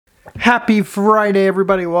Happy Friday,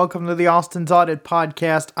 everybody. Welcome to the Austin's Audit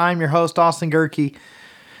Podcast. I'm your host, Austin Gerke.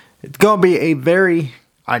 It's going to be a very,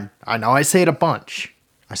 I know I say it a bunch.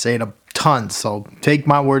 I say it a ton, so take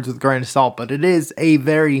my words with a grain of salt, but it is a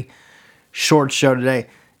very short show today.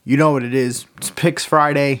 You know what it is. It's Picks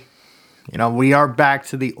Friday. You know, we are back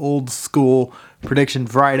to the old school Prediction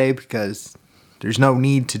Friday because there's no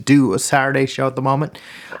need to do a Saturday show at the moment.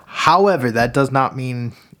 However, that does not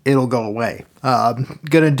mean it'll go away.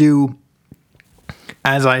 Gonna do,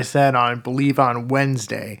 as I said, I believe on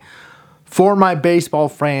Wednesday, for my baseball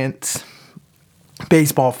fans,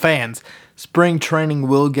 spring training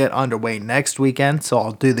will get underway next weekend, so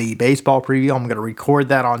I'll do the baseball preview. I'm gonna record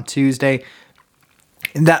that on Tuesday,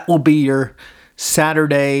 and that will be your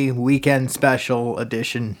Saturday weekend special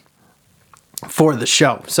edition for the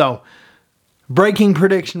show. So, breaking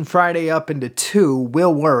Prediction Friday up into two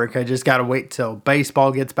will work. I just got to wait till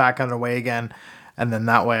baseball gets back underway again, and then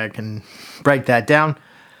that way I can break that down.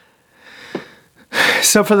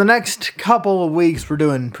 So for the next couple of weeks, we're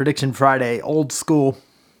doing Prediction Friday old school.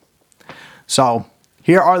 So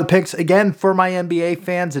here are the picks. Again, for my NBA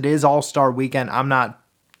fans, it is All-Star Weekend. I'm not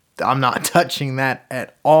touching that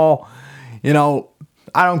at all. You know,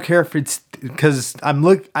 I don't care if it's because I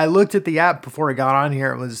looked at the app before I got on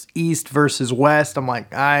here. It was East versus West. I'm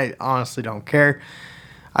like, I honestly don't care.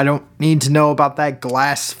 I don't need to know about that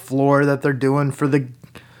glass floor that they're doing for the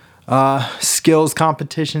skills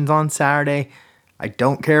competitions on Saturday. I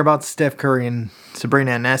don't care about Steph Curry and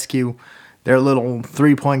Sabrina Ionescu, their little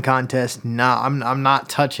 3-point contest. Nah, I'm not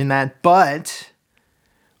touching that. But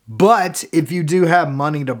if you do have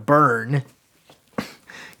money to burn,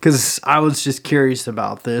 because I was just curious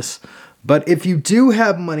about this. But if you do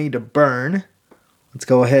have money to burn, let's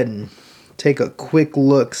go ahead and take a quick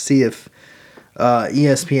look, see if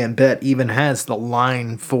ESPN Bet even has the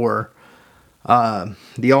line for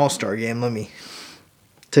the All-Star game. Let me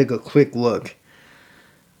take a quick look.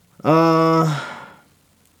 No,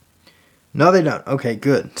 they don't. Okay,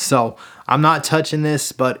 good. So I'm not touching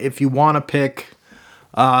this, but if you want to pick,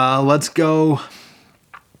 let's go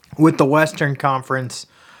with the Western Conference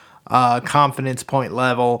confidence point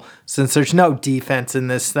level. Since there's no defense in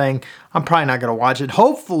this thing, I'm probably not going to watch it.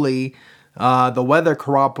 Hopefully, the weather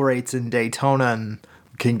cooperates in Daytona and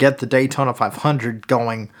can get the Daytona 500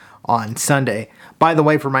 going on Sunday. By the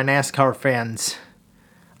way, for my NASCAR fans,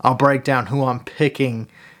 I'll break down who I'm picking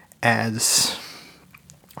as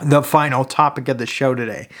the final topic of the show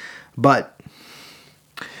today. But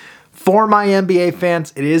for my NBA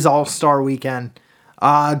fans, it is All-Star Weekend.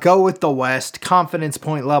 Go with the West. Confidence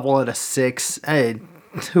point level at a 6. Hey,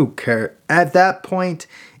 who cares? At that point,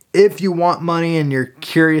 if you want money and you're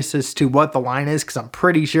curious as to what the line is, because I'm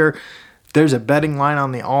pretty sure there's a betting line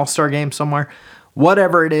on the All-Star game somewhere.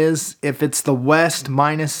 Whatever it is, if it's the West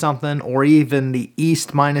minus something or even the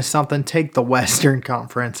East minus something, take the Western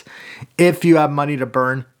Conference. If you have money to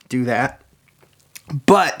burn, do that.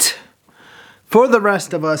 But for the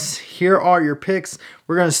rest of us, here are your picks.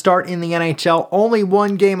 We're going to start in the NHL. Only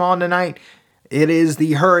one game on tonight. It is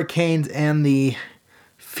the Hurricanes and the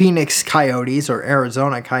Phoenix Coyotes, or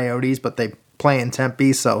Arizona Coyotes, but they play in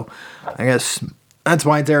Tempe, so I guess that's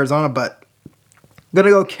why it's Arizona. But I'm going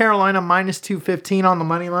to go Carolina minus 215 on the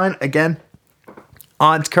money line. Again,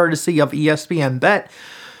 odds courtesy of ESPN Bet.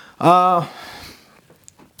 I'll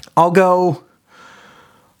go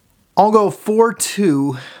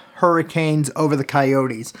 4-2 Hurricanes over the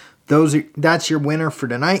Coyotes. That's your winner for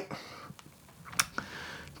tonight.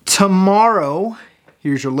 Tomorrow,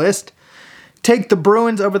 here's your list. Take the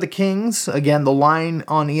Bruins over the Kings. Again, the line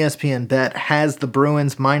on ESPN Bet has the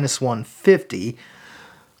Bruins minus 150.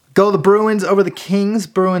 Go the Bruins over the Kings.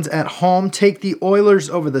 Bruins at home. Take the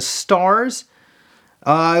Oilers over the Stars.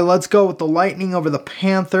 Let's go with the Lightning over the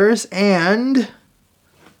Panthers. And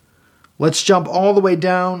let's jump all the way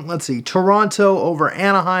down. Let's see. Toronto over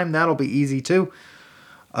Anaheim. That'll be easy too.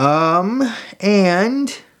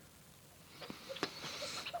 And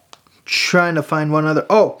trying to find one other.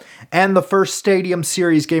 Oh, and the first Stadium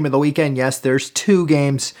Series game of the weekend. Yes, there's 2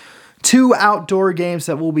 games. 2 outdoor games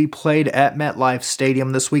that will be played at MetLife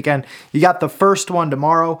Stadium this weekend. You got the first one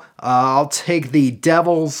tomorrow. I'll take the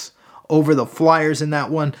Devils over the Flyers in that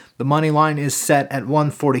one. The money line is set at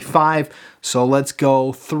 145. So let's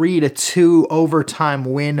go 3-2 overtime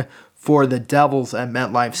win for the Devils at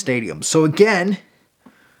MetLife Stadium. So again,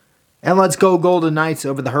 and let's go Golden Knights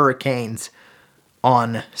over the Hurricanes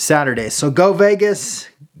on Saturday. So go Vegas,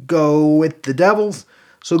 go with the Devils.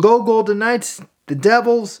 So go Golden Knights, the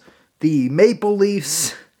Devils, the Maple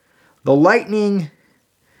Leafs, the Lightning,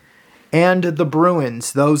 and the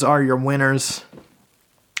Bruins. Those are your winners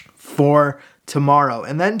for tomorrow.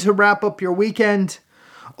 And then to wrap up your weekend,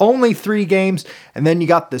 only 3 games, and then you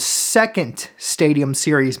got the second Stadium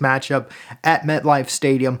Series matchup at MetLife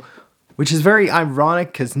Stadium, which is very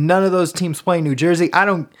ironic because none of those teams play New Jersey.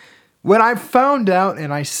 When I found out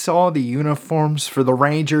and I saw the uniforms for the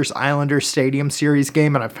Rangers-Islanders Stadium Series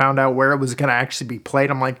game and I found out where it was going to actually be played,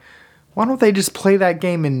 I'm like, why don't they just play that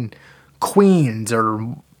game in Queens?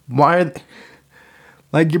 Or why...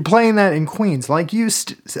 Like, you're playing that in Queens. Like, use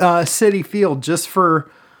Citi Field just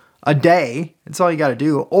for a day. That's all you got to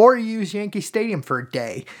do. Or use Yankee Stadium for a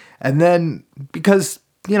day. And then, because,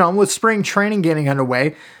 with spring training getting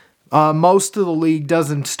underway, most of the league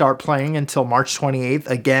doesn't start playing until March 28th.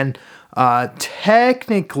 Again,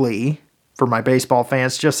 technically, for my baseball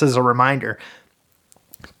fans, just as a reminder,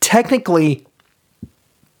 technically,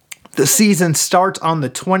 the season starts on the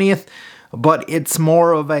 20th, but it's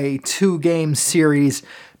more of a 2-game series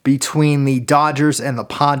between the Dodgers and the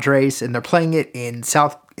Padres, and they're playing it in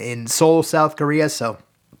Seoul, South Korea. So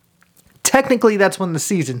technically that's when the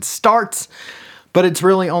season starts, but it's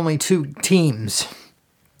really only 2 teams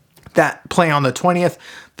that play on the 20th.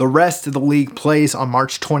 The rest of the league plays on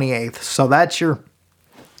March 28th. So that's your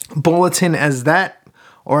bulletin as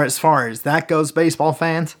far as that goes, baseball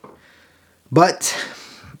fans. But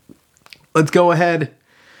let's go ahead,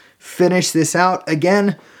 finish this out.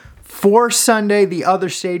 Again, for Sunday, the other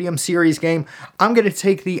Stadium Series game, I'm going to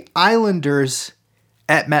take the Islanders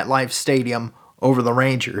at MetLife Stadium over the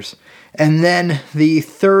Rangers. And then the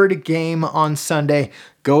third game on Sunday,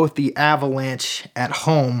 go with the Avalanche at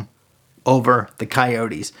home over the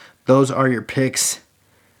Coyotes. Those are your picks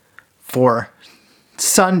for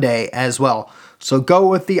Sunday as well. So go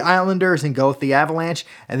with the Islanders and go with the Avalanche.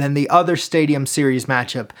 And then the other Stadium Series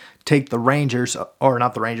matchup, take the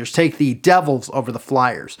Devils over the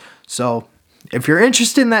Flyers. So if you're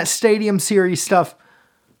interested in that Stadium Series stuff,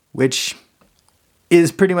 which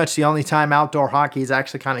is pretty much the only time outdoor hockey is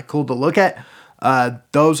actually kind of cool to look at,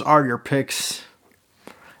 those are your picks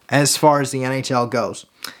as far as the NHL goes.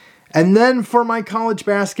 And then for my college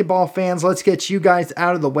basketball fans, let's get you guys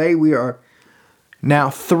out of the way. We are now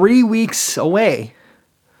 3 weeks away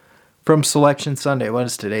from Selection Sunday. What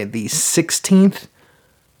is today? The 16th?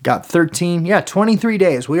 Got 13. Yeah, 23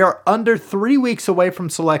 days. We are under 3 weeks away from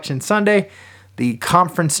Selection Sunday. The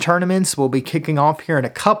conference tournaments will be kicking off here in a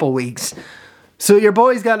couple weeks. So your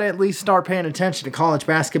boys got to at least start paying attention to college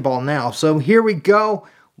basketball now. So here we go.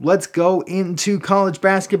 Let's go into college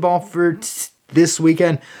basketball for this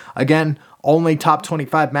weekend. Again, only top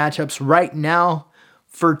 25 matchups right now.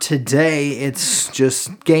 For today, it's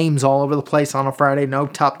just games all over the place on a Friday. No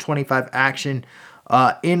top 25 action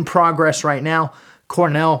in progress right now.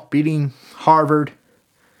 Cornell beating Harvard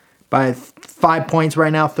by 5 points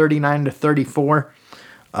right now, 39-34.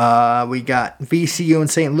 We got VCU and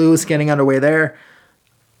St. Louis getting underway there.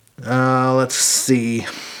 Let's see.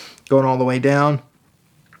 Going all the way down.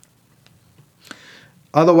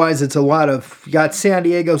 Otherwise, it's a lot of... You got San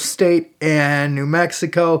Diego State and New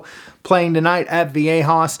Mexico playing tonight at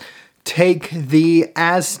Viejas. Take the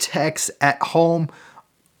Aztecs at home.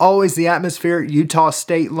 Always the atmosphere. Utah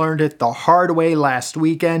State learned it the hard way last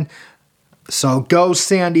weekend. So go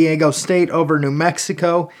San Diego State over New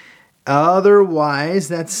Mexico. Otherwise,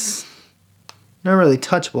 that's not really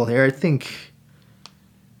touchable here. I think...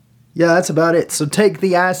 Yeah, that's about it. So take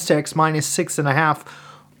the Aztecs minus 6.5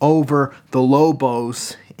 over the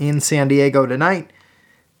Lobos in San Diego tonight.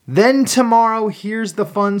 Then tomorrow, here's the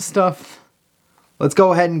fun stuff. Let's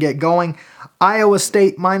go ahead and get going. Iowa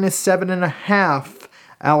State minus 7.5.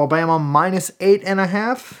 Alabama minus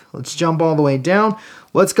 8.5. Let's jump all the way down.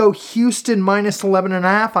 Let's go Houston minus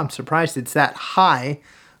 11.5. I'm surprised it's that high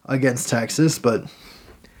against Texas, but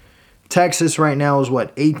Texas right now is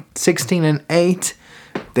 16-8.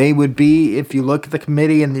 They would be, if you look at the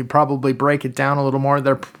committee and you probably break it down a little more,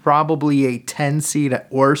 they're probably a 10 seed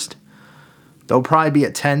at worst. They'll probably be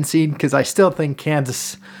a 10 seed because I still think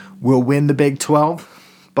Kansas will win the Big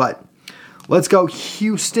 12. But let's go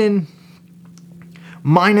Houston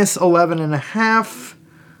minus 11.5.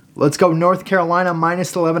 Let's go North Carolina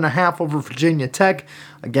minus 11.5 over Virginia Tech.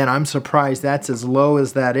 Again, I'm surprised that's as low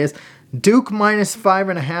as that is. Duke minus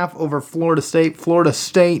 5.5 over Florida State. Florida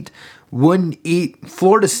State wouldn't eat.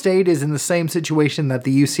 Florida State is in the same situation that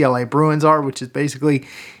the UCLA Bruins are, which is basically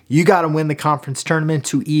you got to win the conference tournament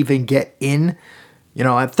to even get in.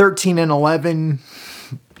 At 13-11,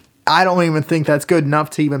 I don't even think that's good enough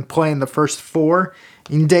to even play in the first 4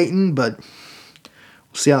 in Dayton, but we'll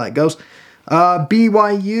see how that goes.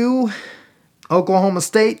 BYU, Oklahoma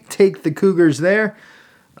State, take the Cougars there.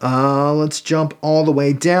 Let's jump all the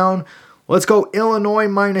way down. Let's go Illinois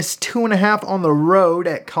minus 2.5 on the road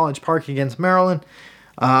at College Park against Maryland.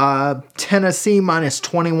 Tennessee minus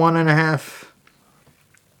 21.5.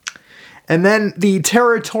 And then the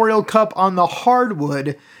Territorial Cup on the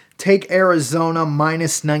hardwood. Take Arizona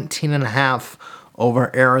minus 19.5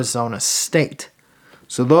 over Arizona State.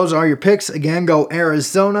 So those are your picks. Again, go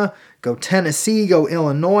Arizona, go Tennessee, go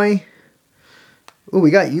Illinois. Oh, we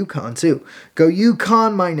got UConn too. Go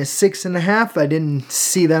UConn minus 6.5. I didn't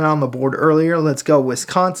see that on the board earlier. Let's go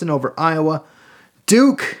Wisconsin over Iowa.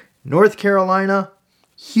 Duke, North Carolina,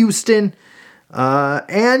 Houston,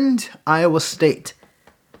 and Iowa State.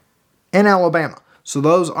 And Alabama. So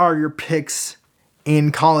those are your picks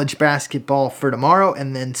in college basketball for tomorrow.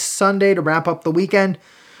 And then Sunday to wrap up the weekend.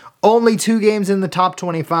 Only 2 games in the top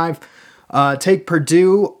 25. Take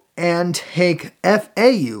Purdue and take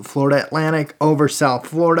FAU, Florida Atlantic, over South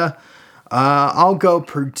Florida. I'll go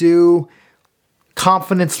Purdue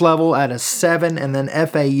confidence level at a 7, and then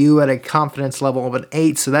FAU at a confidence level of an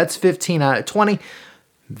 8. So that's 15 out of 20.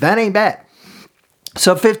 That ain't bad.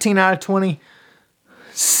 So 15 out of 20.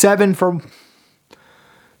 7 for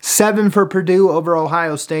Purdue over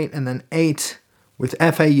Ohio State, and then 8 with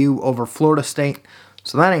FAU over Florida State.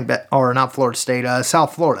 So that ain't bad. Or not Florida State,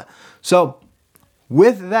 South Florida. So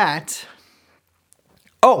with that,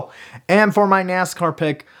 and for my NASCAR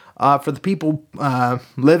pick, for the people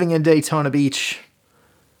living in Daytona Beach,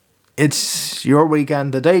 it's your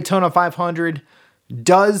weekend. The Daytona 500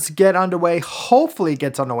 does get underway. Hopefully it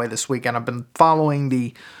gets underway this weekend. I've been following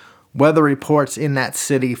the weather reports in that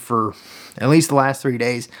city for at least the last 3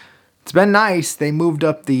 days. It's been nice. They moved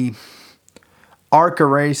up the ARCA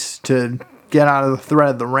race to get out of the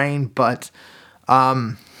threat of the rain, but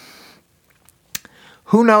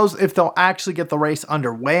who knows if they'll actually get the race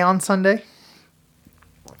underway on Sunday.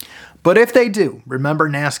 But if they do, remember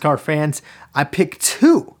NASCAR fans, I pick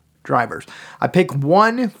 2 drivers. I pick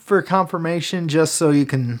 1 for confirmation just so you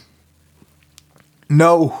can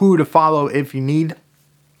know who to follow if you need.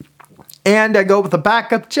 And I go with a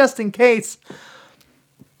backup just in case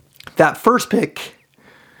that first pick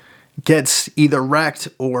gets either wrecked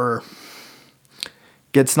or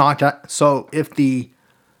gets knocked out. So if the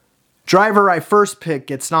driver I first pick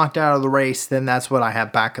gets knocked out of the race, then that's what I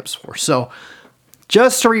have backups for. So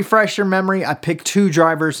just to refresh your memory, I picked 2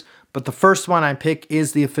 drivers, but the first one I pick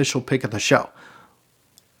is the official pick of the show.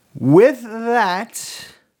 With that,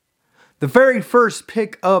 the very first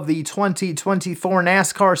pick of the 2024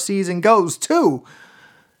 NASCAR season goes to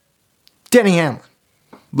Denny Hamlin.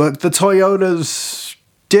 Look, the Toyotas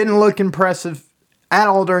didn't look impressive at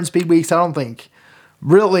all during speed weeks. I don't think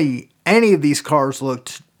really any of these cars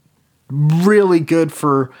looked really good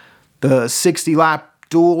for the 60-lap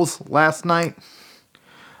duels last night.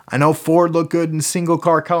 I know Ford looked good in single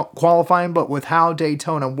car qualifying, but with how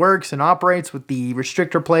Daytona works and operates with the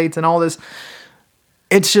restrictor plates and all this,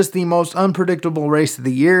 it's just the most unpredictable race of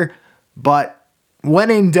the year. But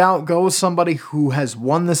when in doubt, go with somebody who has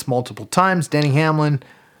won this multiple times. Denny Hamlin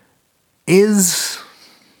is,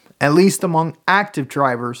 at least among active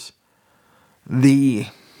drivers, the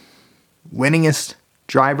winningest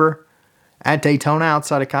driver at Daytona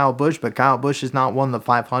outside of Kyle Busch. But Kyle Busch has not won the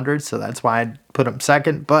 500, so that's why I put him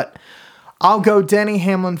second. But I'll go Denny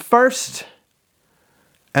Hamlin first.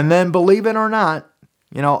 And then, believe it or not,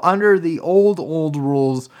 under the old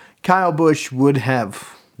rules, Kyle Busch would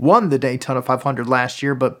have won the Daytona 500 last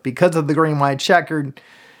year, but because of the green-white checkered,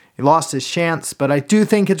 he lost his chance. But I do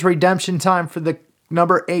think it's redemption time for the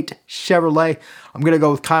number 8 Chevrolet. I'm going to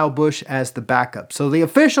go with Kyle Busch as the backup. So the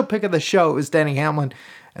official pick of the show is Denny Hamlin,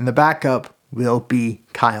 and the backup will be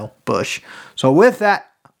Kyle Busch. So with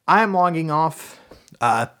that, I'm logging off.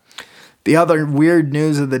 The other weird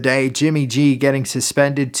news of the day, Jimmy G getting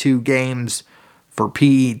suspended 2 games for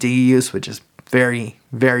PED use, which is very,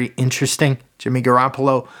 very interesting. Jimmy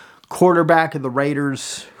Garoppolo, quarterback of the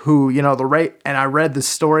Raiders, who, and I read the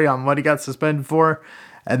story on what he got suspended for,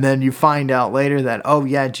 and then you find out later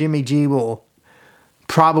that, Jimmy G will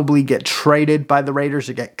probably get traded by the Raiders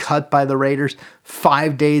or get cut by the Raiders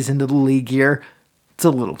 5 days into the league year. It's a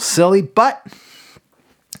little silly, but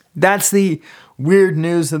that's the weird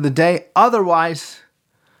news of the day. Otherwise,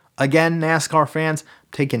 again, NASCAR fans,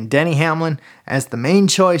 taking Denny Hamlin as the main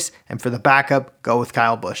choice, and for the backup, go with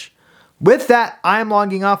Kyle Busch. With that, I'm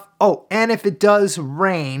logging off. And if it does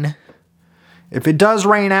rain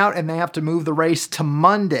out and they have to move the race to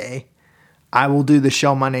Monday, I will do the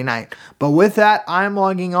show Monday night. But with that, I'm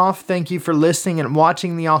logging off. Thank you for listening and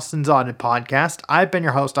watching the Austin's Audit Podcast. I've been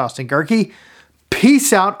your host, Austin Gerke.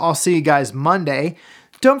 Peace out. I'll see you guys Monday.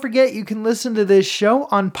 Don't forget, you can listen to this show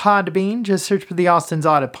on Podbean. Just search for the Austin's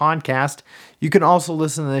Audit Podcast. You can also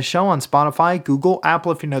listen to this show on Spotify, Google,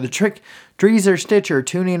 Apple if you know the trick, Deezer, Stitcher,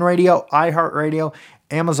 TuneIn Radio, iHeartRadio,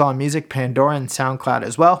 Amazon Music, Pandora, and SoundCloud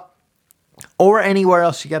as well, or anywhere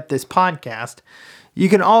else you get this podcast. You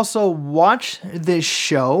can also watch this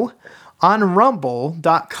show on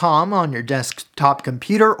rumble.com on your desktop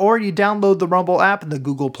computer, or you download the Rumble app in the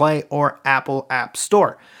Google Play or Apple App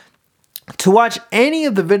Store. To watch any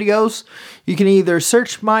of the videos, you can either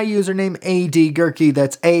search my username ADGurkey,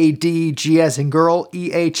 that's ADG as in girl,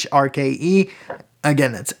 EHRKE.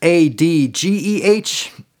 Again, that's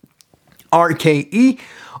ADGEHRKE.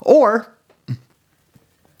 Or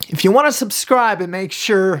if you want to subscribe and make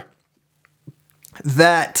sure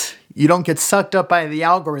that you don't get sucked up by the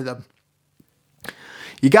algorithm,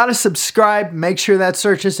 you got to subscribe. Make sure that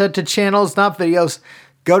search is set to channels, not videos.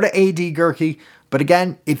 Go to ADGurkey. But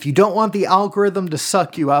again, if you don't want the algorithm to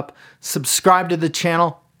suck you up, subscribe to the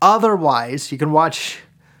channel. Otherwise, you can watch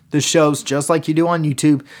the shows just like you do on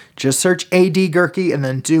YouTube. Just search ADGurkey and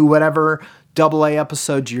then do whatever AA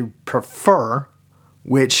episode you prefer,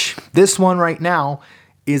 which this one right now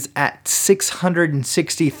is at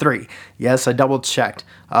 663. Yes, I double checked.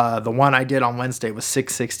 The one I did on Wednesday was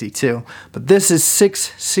 662, but this is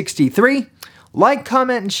 663. Like,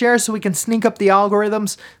 comment, and share so we can sneak up the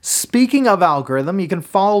algorithms. Speaking of algorithm, you can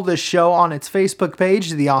follow the show on its Facebook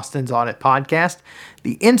page, The Austin's Audit Podcast,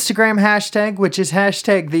 the Instagram hashtag, which is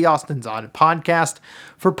hashtag The Austin's Audit Podcast.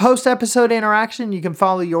 For post-episode interaction, you can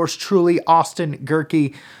follow yours truly, Austin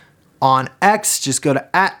Gurkey, on X. Just go to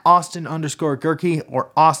 @Austin_Gurkey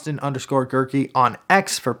or Austin_Gurkey on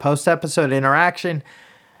X for post-episode interaction.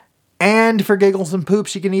 And for giggles and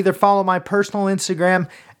poops, you can either follow my personal Instagram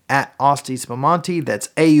at AustiSpamanti, that's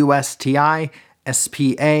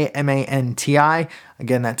AustiSpamanti.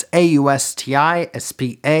 Again, that's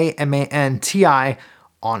AustiSpamanti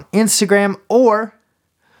on Instagram, or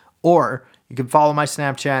you can follow my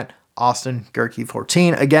Snapchat,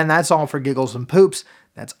 AustinGurkey14. Again, that's all for giggles and poops.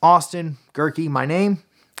 That's Austin Gurkey, my name,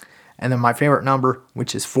 and then my favorite number,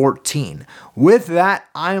 which is 14. With that,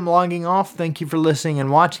 I am logging off. Thank you for listening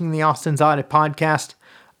and watching the Austin's Audit Podcast.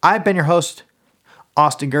 I've been your host,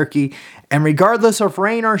 Austin Gurkey, and regardless of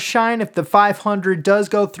rain or shine, if the 500 does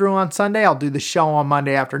go through on Sunday, I'll do the show on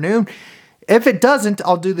Monday afternoon. If it doesn't,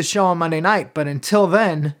 I'll do the show on Monday night. But until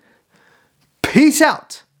then, peace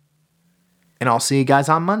out, and I'll see you guys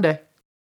on Monday.